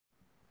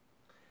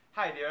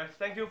Hi there,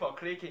 thank you for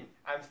clicking.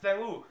 I'm Stan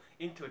Wu.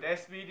 In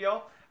today's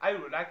video, I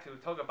would like to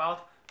talk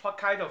about what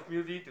kind of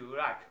music do you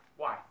like?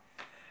 Why?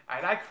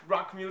 I like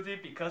rock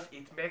music because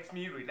it makes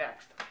me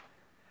relaxed.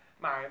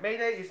 My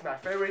Mayday is my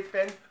favorite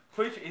band,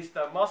 which is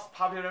the most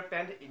popular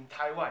band in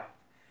Taiwan.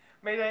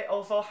 Mayday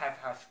also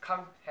have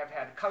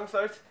had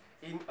concerts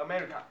in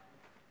America.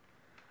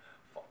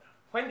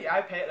 When did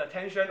I pay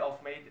attention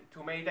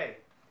to Mayday?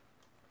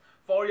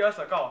 4 years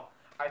ago,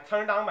 I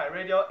turned on my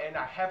radio and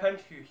I happened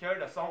to hear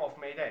the song of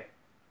Mayday.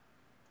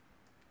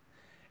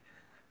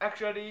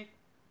 Actually,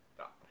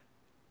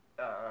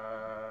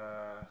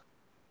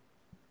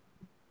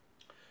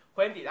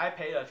 when did I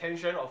pay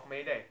attention of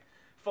Mayday?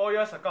 4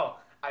 years ago,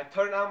 I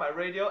turned on my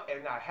radio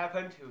and I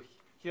happened to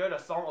hear the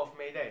song of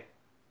Mayday.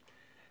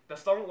 The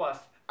song was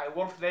I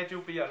Won't Let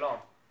You Be Alone.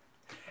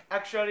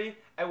 Actually,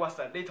 I was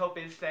a little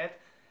bit sad.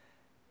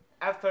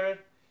 After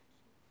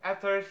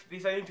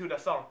listening to the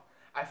song,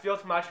 I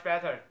felt much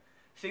better.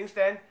 Since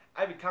then,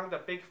 I became the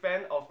big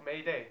fan of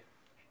Mayday,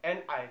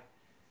 and I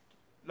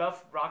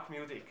love rock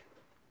music.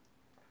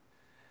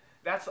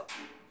 That's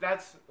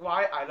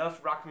why I love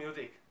rock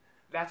music.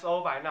 That's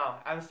all by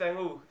now. I'm Stan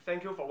Wu.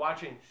 Thank you for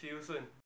watching. See you soon.